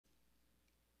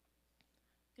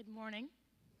Good morning.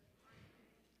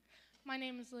 My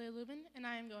name is Leah Lubin, and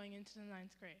I am going into the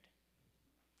 9th grade.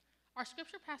 Our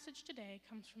scripture passage today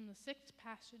comes from the sixth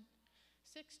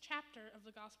chapter of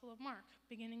the Gospel of Mark,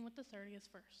 beginning with the 30th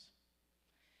verse.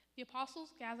 The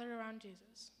apostles gathered around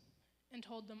Jesus and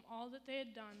told them all that they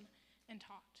had done and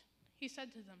taught. He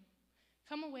said to them,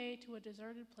 "Come away to a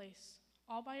deserted place,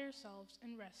 all by yourselves,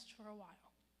 and rest for a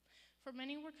while." For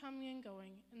many were coming and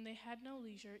going, and they had no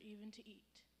leisure even to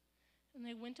eat. And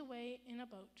they went away in a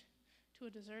boat to a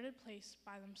deserted place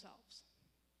by themselves.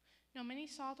 Now many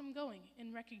saw them going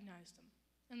and recognized them,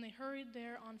 and they hurried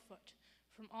there on foot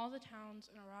from all the towns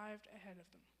and arrived ahead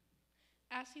of them.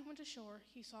 As he went ashore,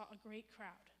 he saw a great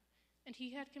crowd, and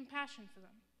he had compassion for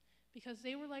them, because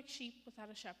they were like sheep without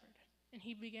a shepherd, and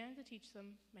he began to teach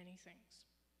them many things.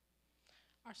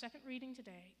 Our second reading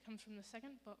today comes from the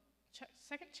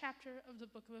second chapter of the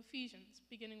book of Ephesians,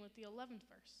 beginning with the 11th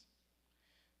verse.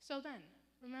 So then,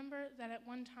 remember that at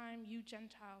one time you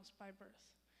Gentiles by birth,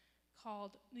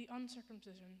 called the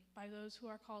uncircumcision by those who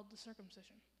are called the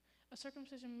circumcision, a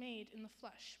circumcision made in the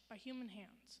flesh by human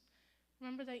hands.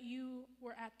 Remember that you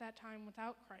were at that time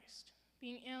without Christ,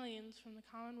 being aliens from the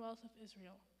commonwealth of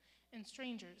Israel and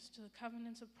strangers to the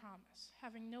covenants of promise,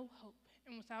 having no hope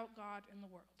and without God in the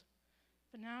world.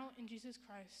 But now in Jesus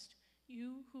Christ,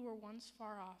 you who were once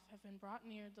far off have been brought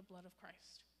near the blood of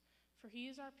Christ. For he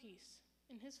is our peace.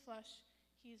 In his flesh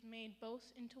he has made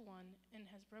both into one and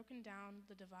has broken down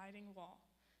the dividing wall,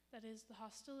 that is, the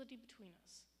hostility between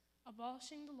us,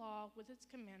 abolishing the law with its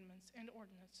commandments and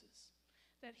ordinances,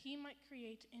 that he might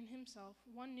create in himself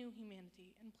one new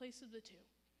humanity in place of the two,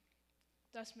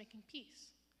 thus making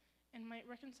peace, and might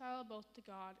reconcile both to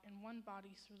God in one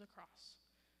body through the cross,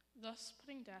 thus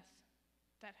putting death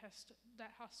that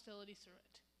hostility through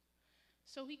it.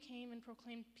 So he came and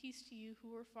proclaimed peace to you who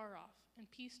were far off, and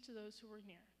peace to those who were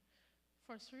near.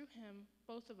 For through him,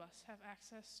 both of us have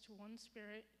access to one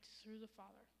Spirit through the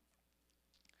Father.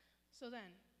 So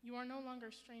then, you are no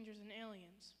longer strangers and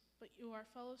aliens, but you are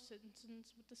fellow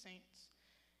citizens with the saints,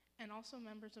 and also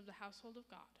members of the household of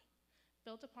God,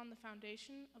 built upon the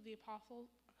foundation of the apostles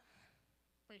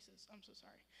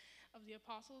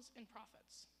and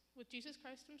prophets, with Jesus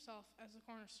Christ himself as the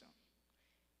cornerstone.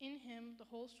 In him, the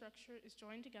whole structure is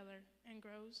joined together and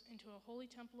grows into a holy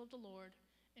temple of the Lord,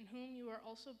 in whom you are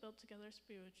also built together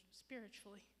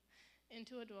spiritually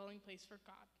into a dwelling place for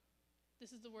God.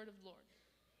 This is the word of the Lord.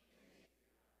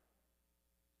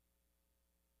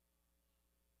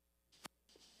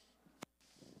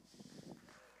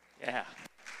 Yeah.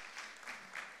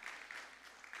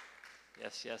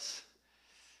 Yes.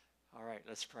 All right,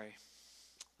 let's pray.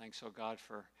 Thanks, oh God,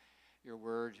 for your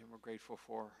word, and we're grateful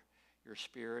for your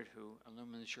Spirit who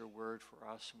illumines your word for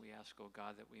us. And we ask, oh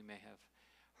God, that we may have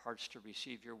hearts to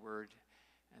receive your word,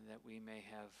 and that we may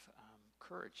have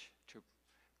courage to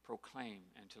proclaim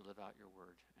and to live out your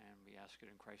word. And we ask it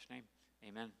in Christ's name.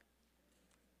 Amen.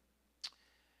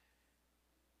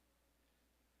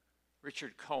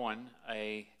 Richard Cohen,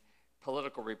 a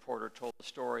political reporter, told the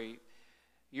story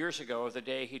years ago of the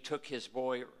day he took his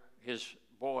boy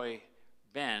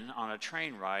Ben on a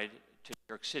train ride to New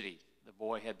York City. The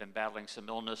boy had been battling some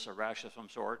illness, a rash of some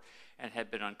sort, and had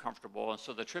been uncomfortable. And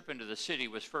so the trip into the city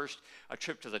was first a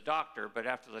trip to the doctor, but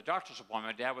after the doctor's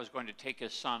appointment, Dad was going to take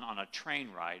his son on a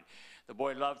train ride. The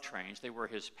boy loved trains. They were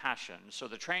his passion. So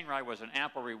the train ride was an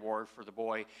ample reward for the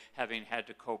boy having had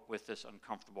to cope with this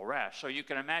uncomfortable rash. So you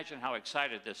can imagine how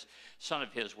excited this son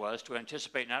of his was to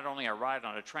anticipate not only a ride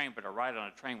on a train, but a ride on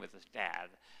a train with his dad.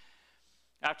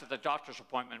 After the doctor's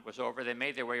appointment was over, they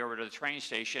made their way over to the train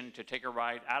station to take a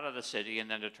ride out of the city and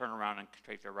then to turn around and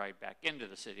take their ride back into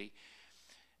the city.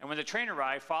 And when the train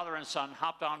arrived, father and son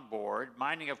hopped on board,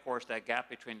 minding, of course, that gap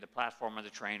between the platform and the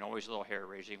train, always a little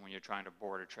hair-raising when you're trying to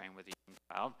board a train with a young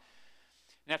child.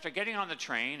 And after getting on the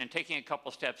train and taking a couple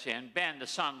steps in, Ben, the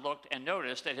son, looked and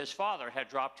noticed that his father had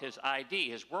dropped his ID,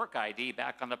 his work ID,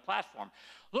 back on the platform.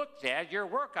 "Look, Dad, your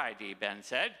work ID," Ben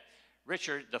said.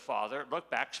 Richard, the father, looked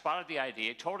back, spotted the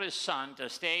ID, told his son to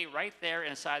stay right there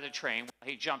inside the train while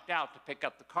he jumped out to pick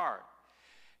up the card.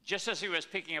 Just as he was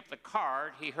picking up the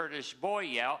card, he heard his boy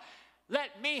yell,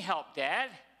 "Let me help,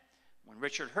 Dad." When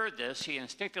Richard heard this, he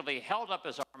instinctively held up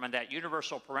his arm in that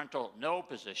universal parental no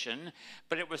position,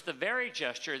 but it was the very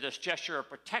gesture, this gesture of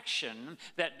protection,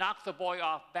 that knocked the boy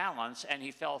off balance, and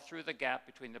he fell through the gap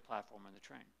between the platform and the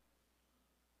train.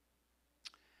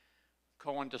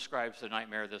 Cohen describes the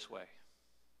nightmare this way: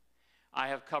 "I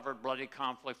have covered bloody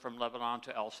conflict from Lebanon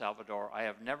to El Salvador. I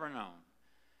have never known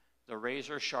the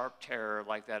razor-sharp terror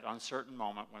like that uncertain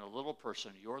moment when a little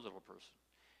person, your little person,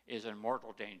 is in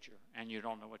mortal danger and you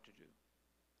don't know what to do.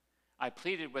 I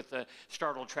pleaded with the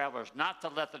startled travelers not to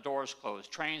let the doors close.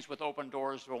 Trains with open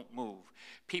doors won't move.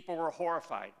 People were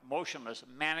horrified, motionless,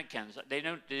 mannequins. They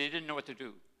didn't know what to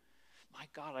do. My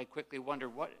God, I quickly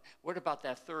wondered, what about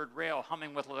that third rail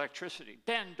humming with electricity?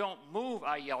 Ben, don't move,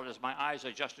 I yelled as my eyes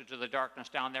adjusted to the darkness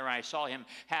down there, and I saw him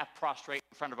half prostrate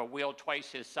in front of a wheel twice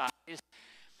his size.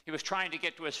 He was trying to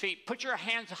get to his feet. Put your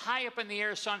hands high up in the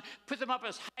air, son. Put them up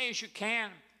as high as you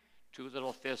can. Two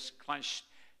little fists clenched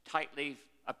tightly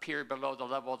appeared below the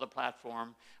level of the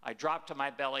platform. I dropped to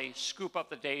my belly, scoop up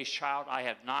the dazed child I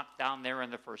had knocked down there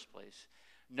in the first place.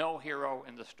 No hero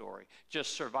in the story,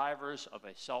 just survivors of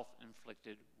a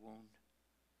self-inflicted wound.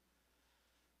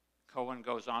 Cohen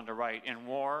goes on to write, in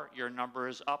war, your number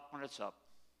is up when it's up.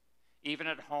 Even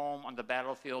at home, on the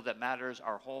battlefield that matters,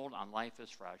 our hold on life is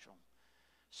fragile.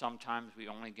 Sometimes we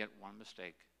only get one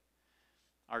mistake.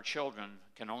 Our children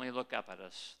can only look up at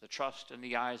us. The trust in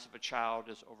the eyes of a child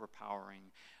is overpowering,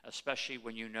 especially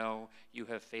when you know you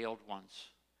have failed once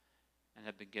and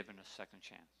have been given a second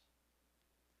chance.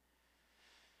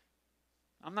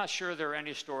 I'm not sure there are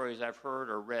any stories I've heard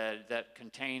or read that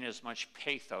contain as much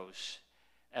pathos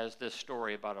as this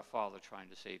story about a father trying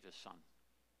to save his son.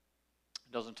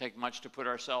 It doesn't take much to put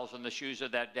ourselves in the shoes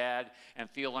of that dad and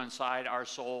feel inside our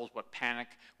souls what panic,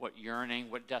 what yearning,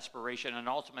 what desperation, and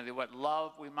ultimately what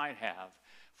love we might have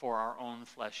for our own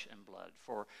flesh and blood,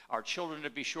 for our children to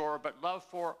be sure, but love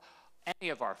for any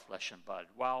of our flesh and blood.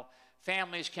 While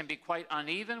families can be quite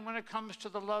uneven when it comes to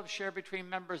the love shared between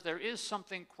members, there is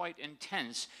something quite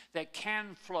intense that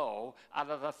can flow out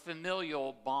of a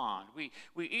familial bond. We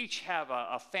each have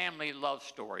a family love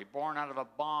story born out of a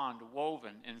bond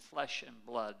woven in flesh and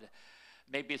blood.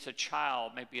 Maybe it's a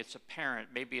child, maybe it's a parent,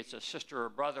 maybe it's a sister or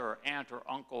brother or aunt or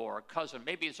uncle or a cousin,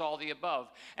 maybe it's all the above.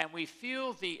 And we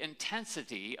feel the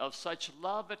intensity of such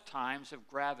love at times of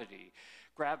gravity.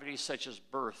 Gravity such as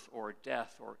birth or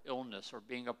death or illness or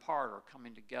being apart or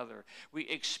coming together. We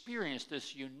experience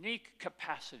this unique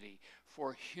capacity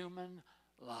for human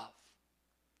love.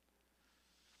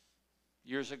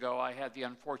 Years ago, I had the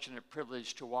unfortunate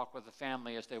privilege to walk with a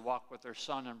family as they walked with their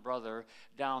son and brother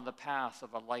down the path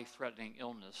of a life-threatening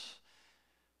illness.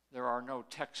 There are no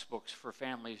textbooks for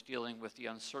families dealing with the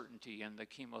uncertainty and the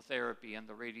chemotherapy and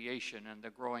the radiation and the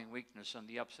growing weakness and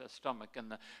the upset stomach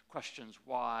and the questions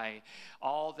why.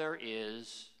 All there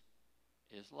is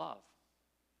love.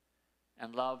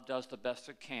 And love does the best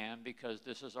it can because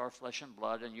this is our flesh and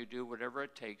blood, and you do whatever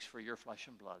it takes for your flesh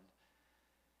and blood.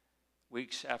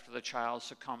 Weeks after the child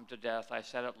succumbed to death, I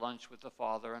sat at lunch with the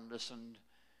father and listened.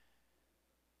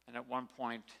 And at one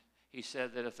point, he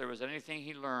said that if there was anything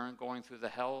he learned going through the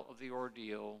hell of the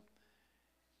ordeal,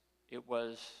 it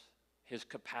was his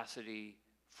capacity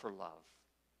for love.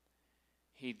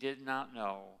 He did not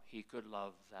know he could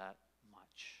love that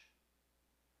much.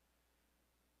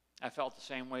 I felt the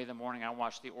same way the morning I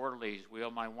watched the orderlies wheel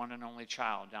my one and only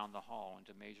child down the hall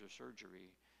into major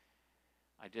surgery.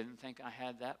 I didn't think I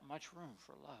had that much room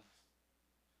for love.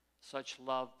 Such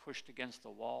love pushed against the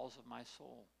walls of my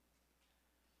soul.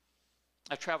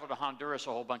 I've traveled to Honduras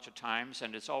a whole bunch of times,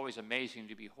 and it's always amazing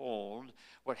to behold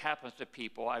what happens to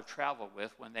people I've traveled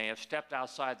with when they have stepped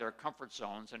outside their comfort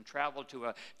zones and traveled to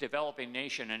a developing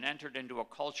nation and entered into a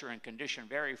culture and condition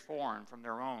very foreign from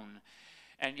their own,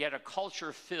 and yet a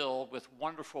culture filled with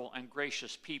wonderful and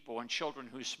gracious people and children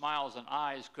whose smiles and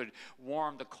eyes could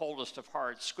warm the coldest of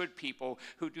hearts, good people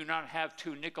who do not have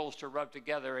two nickels to rub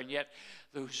together, and yet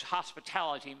whose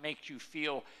hospitality makes you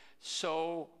feel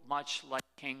so much like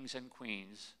kings and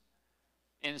queens.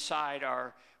 Inside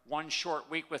our one short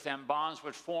week with them, bonds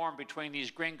would form between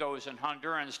these gringos and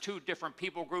Hondurans, two different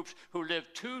people groups who live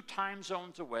 2 time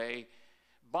zones away,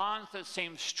 bonds that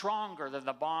seem stronger than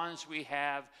the bonds we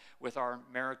have with our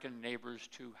American neighbors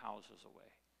 2 houses away.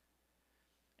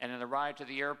 And in the ride to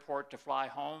the airport to fly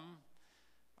home,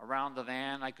 around the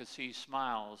van, I could see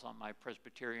smiles on my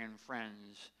Presbyterian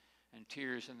friends and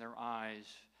tears in their eyes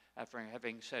after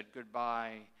having said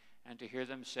goodbye, and to hear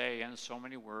them say in so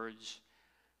many words,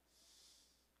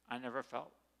 I never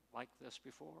felt like this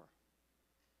before.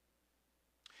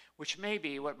 Which may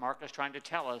be what Mark is trying to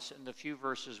tell us in the few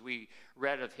verses we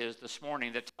read of his this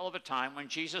morning, that tell of a time when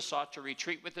Jesus sought to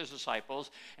retreat with his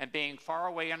disciples, and being far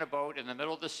away in a boat in the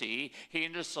middle of the sea, he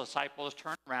and his disciples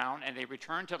turned around and they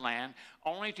returned to land,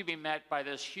 only to be met by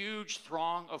this huge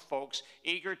throng of folks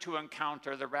eager to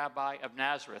encounter the Rabbi of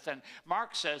Nazareth. And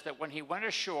Mark says that when he went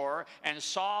ashore and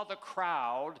saw the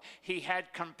crowd, he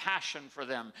had compassion for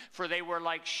them, for they were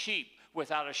like sheep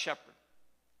without a shepherd.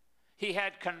 He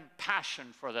had compassion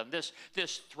for them,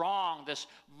 this throng, this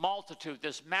multitude,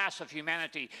 this mass of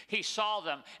humanity. He saw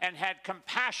them and had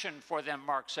compassion for them,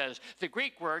 Mark says. The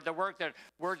Greek word, the word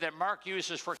that Mark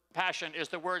uses for compassion is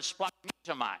the word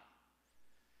splanchnizomai.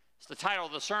 It's the title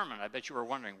of the sermon. I bet you were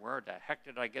wondering, where the heck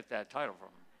did I get that title from?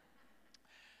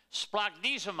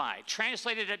 Splanchnizomai,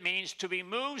 translated it means to be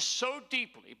moved so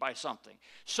deeply by something,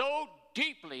 so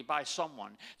deeply by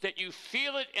someone that you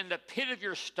feel it in the pit of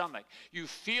your stomach. You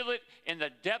feel it in the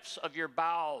depths of your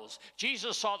bowels.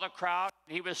 Jesus saw the crowd.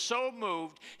 He was so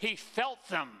moved, he felt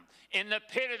them in the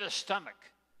pit of his stomach.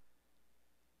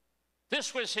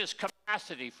 This was his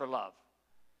capacity for love.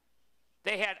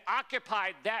 They had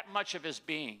occupied that much of his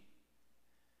being.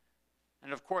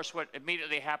 And of course, what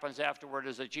immediately happens afterward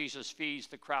is that Jesus feeds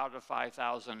the crowd of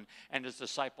 5,000, and his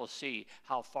disciples see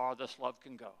how far this love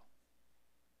can go.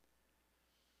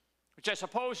 Which I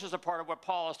suppose is a part of what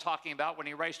Paul is talking about when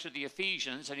he writes to the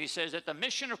Ephesians, and he says that the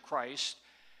mission of Christ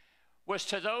was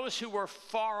to those who were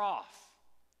far off.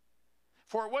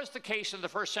 For it was the case in the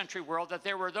first century world that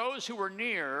there were those who were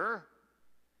near,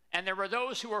 and there were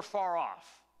those who were far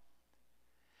off.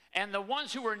 And the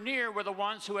ones who were near were the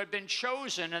ones who had been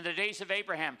chosen in the days of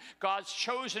Abraham, God's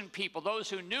chosen people, those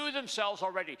who knew themselves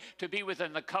already to be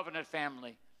within the covenant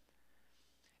family.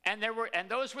 And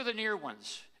those were the near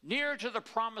ones, near to the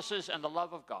promises and the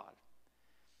love of God.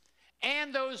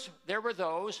 And there were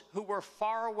those who were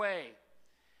far away.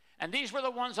 And these were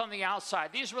the ones on the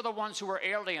outside. These were the ones who were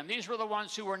alien. These were the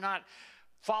ones who were not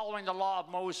following the law of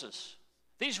Moses.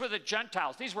 These were the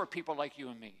Gentiles. These were people like you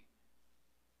and me.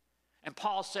 And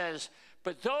Paul says,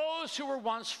 but those who were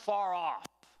once far off,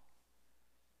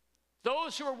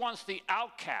 those who were once the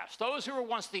outcasts, those who were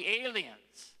once the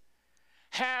aliens,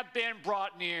 have been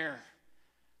brought near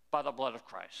by the blood of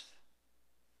Christ.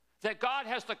 That God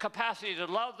has the capacity to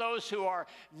love those who are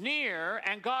near,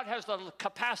 and God has the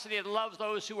capacity to love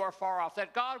those who are far off.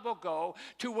 That God will go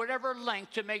to whatever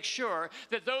length to make sure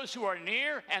that those who are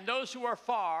near and those who are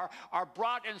far are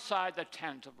brought inside the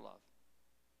tent of love.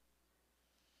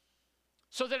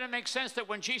 So that it makes sense that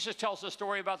when Jesus tells the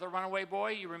story about the runaway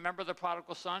boy, you remember the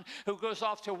prodigal son, who goes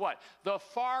off to what? The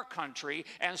far country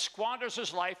and squanders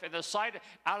his life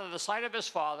out of the sight of his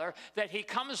father, that he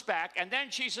comes back, and then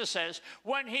Jesus says,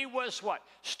 when he was what?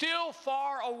 Still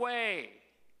far away.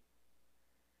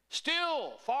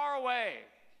 Still far away.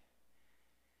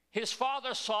 His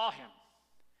father saw him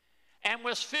and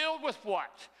was filled with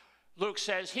what? Luke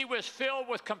says he was filled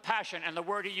with compassion, and the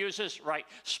word he uses, right,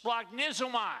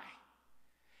 splanchnizomai.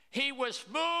 He was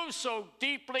moved so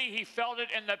deeply he felt it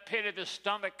in the pit of his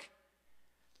stomach.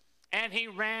 And he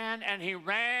ran and he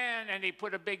ran and he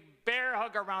put a big bear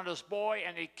hug around his boy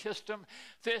and he kissed him.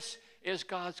 This is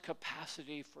God's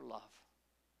capacity for love.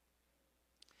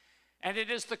 And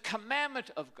it is the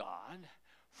commandment of God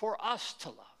for us to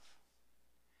love.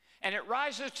 And it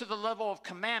rises to the level of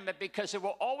commandment because it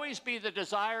will always be the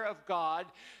desire of God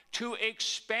to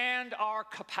expand our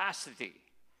capacity,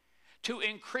 to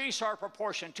increase our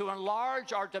proportion, to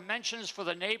enlarge our dimensions for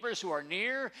the neighbors who are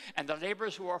near and the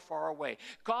neighbors who are far away.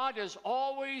 God is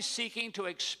always seeking to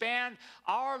expand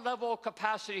our level of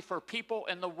capacity for people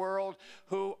in the world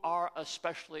who are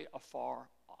especially afar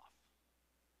off.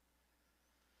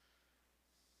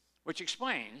 Which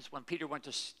explains when Peter went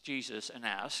to Jesus and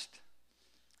asked,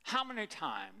 how many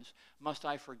times must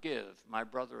I forgive my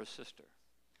brother or sister?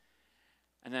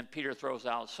 And then Peter throws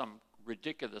out some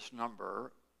ridiculous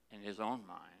number in his own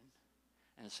mind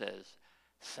and says,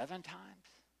 7 times?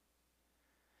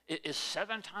 Is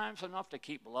 7 times enough to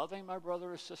keep loving my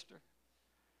brother or sister?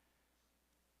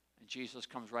 And Jesus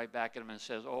comes right back at him and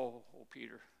says, oh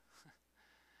Peter,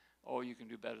 oh, you can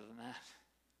do better than that.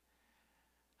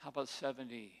 How about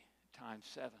 70 times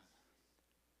 7?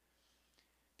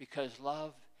 Because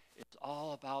love is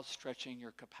all about stretching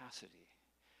your capacity,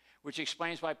 which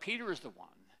explains why Peter is the one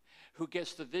who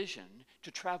gets the vision to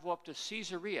travel up to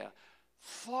Caesarea,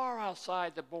 far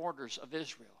outside the borders of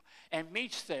Israel, and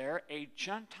meets there a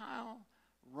Gentile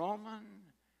Roman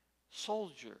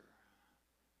soldier,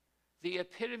 the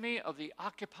epitome of the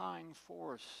occupying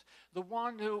force, the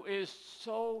one who is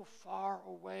so far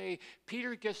away.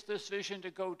 Peter gets this vision to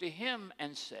go to him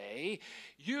and say,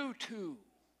 you too,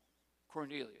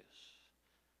 Cornelius,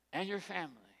 and your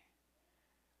family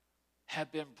have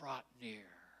been brought near.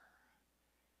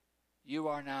 You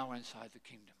are now inside the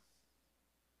kingdom.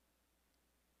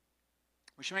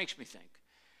 Which makes me think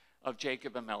of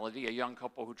Jacob and Melody, a young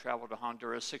couple who traveled to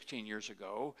Honduras 16 years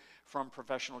ago from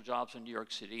professional jobs in New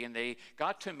York City, and they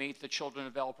got to meet the children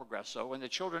of El Progreso, and the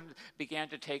children began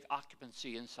to take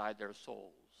occupancy inside their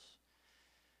souls.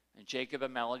 And Jacob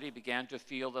and Melody began to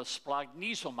feel the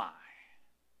splanchnizomai,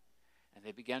 And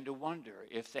they began to wonder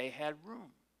if they had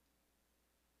room.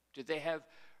 Did they have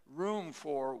room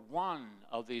for one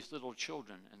of these little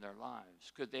children in their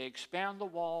lives? Could they expand the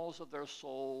walls of their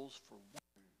souls for one?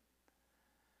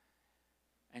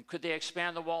 And could they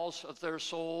expand the walls of their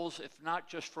souls, if not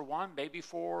just for one, maybe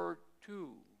for 2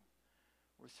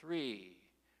 or 3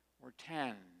 or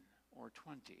 10 or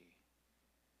 20?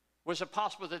 Was it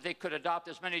possible that they could adopt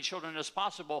as many children as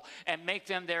possible and make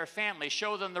them their family,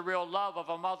 show them the real love of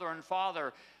a mother and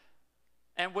father?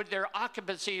 And would their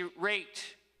occupancy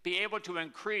rate be able to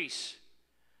increase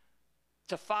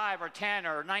to 5 or 10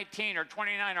 or 19 or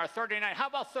 29 or 39? How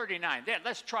about 39? Yeah,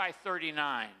 let's try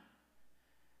 39.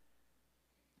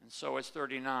 And so it's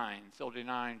 39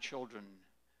 children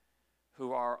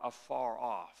who are afar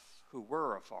off, who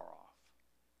were afar off,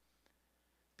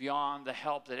 beyond the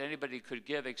help that anybody could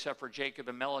give except for Jacob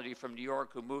and Melody from New York,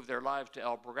 who moved their lives to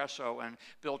El Progreso and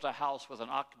built a house with an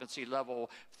occupancy level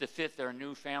to fit their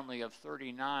new family of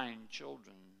 39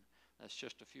 children. That's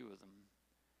just a few of them.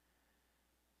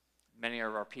 Many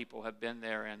of our people have been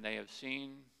there, and they have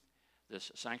seen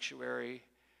this sanctuary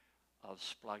of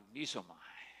splagnizomai.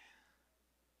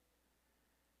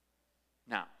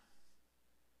 Now,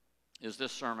 is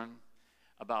this sermon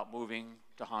about moving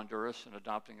to Honduras and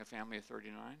adopting a family of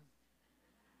 39?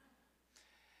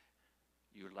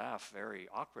 You laugh very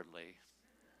awkwardly.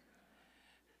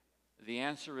 The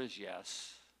answer is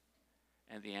yes,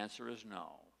 and the answer is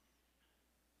no.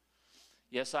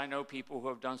 Yes, I know people who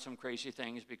have done some crazy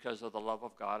things because of the love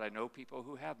of God. I know people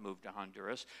who have moved to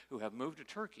Honduras, who have moved to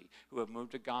Turkey, who have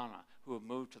moved to Ghana, who have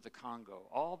moved to the Congo,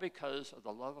 all because of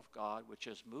the love of God, which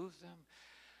has moved them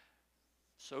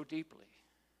so deeply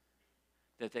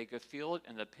that they could feel it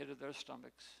in the pit of their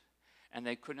stomachs, and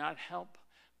they could not help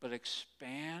but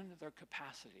expand their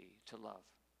capacity to love.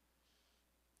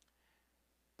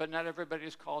 But not everybody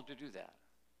is called to do that.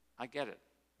 I get it.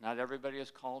 Not everybody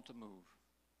is called to move.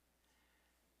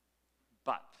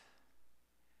 But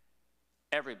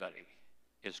everybody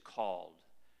is called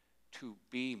to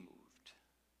be moved.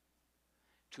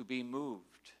 To be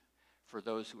moved for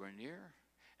those who are near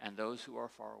and those who are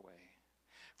far away.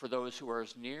 For those who are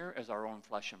as near as our own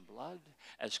flesh and blood,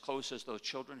 as close as those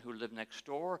children who live next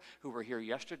door, who were here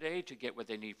yesterday to get what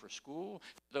they need for school.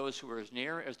 Those who are as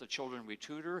near as the children we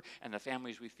tutor and the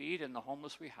families we feed and the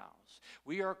homeless we house.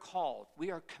 We are called, we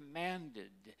are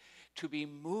commanded to be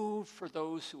moved for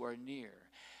those who are near.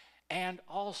 And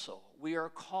also, we are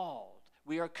called,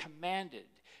 we are commanded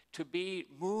to be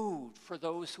moved for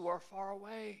those who are far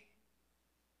away.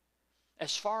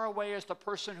 As far away as the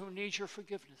person who needs your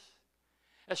forgiveness.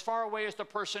 As far away as the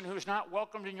person who's not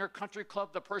welcomed in your country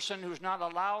club, the person who's not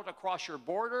allowed across your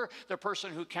border, the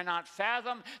person who cannot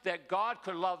fathom that God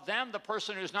could love them, the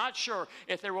person who's not sure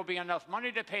if there will be enough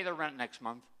money to pay the rent next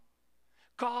month.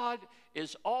 God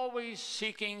is always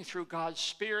seeking through God's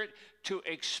Spirit to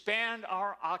expand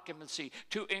our occupancy,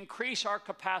 to increase our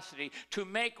capacity, to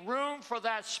make room for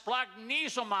that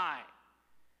splagnizomai,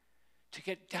 to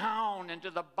get down into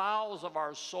the bowels of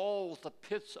our souls, the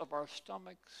pits of our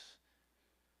stomachs,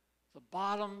 the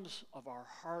bottoms of our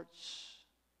hearts,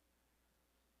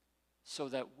 so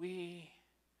that we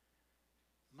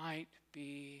might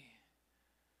be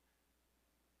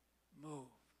moved.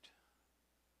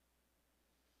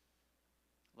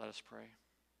 Let us pray.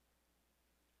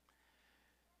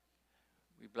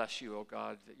 We bless you, O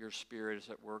God, that your Spirit is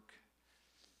at work,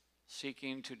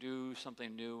 seeking to do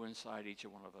something new inside each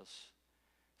one of us,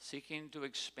 seeking to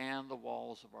expand the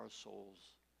walls of our souls.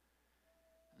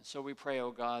 And so we pray,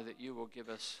 O God, that you will give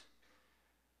us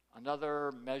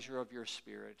another measure of your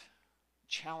Spirit.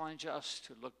 Challenge us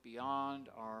to look beyond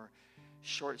our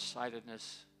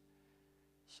short-sightedness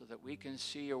so that we can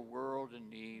see a world in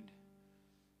need,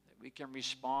 that we can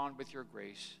respond with your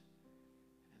grace,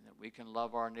 and that we can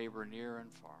love our neighbor near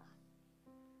and far.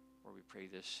 For we pray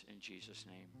this in Jesus'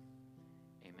 name.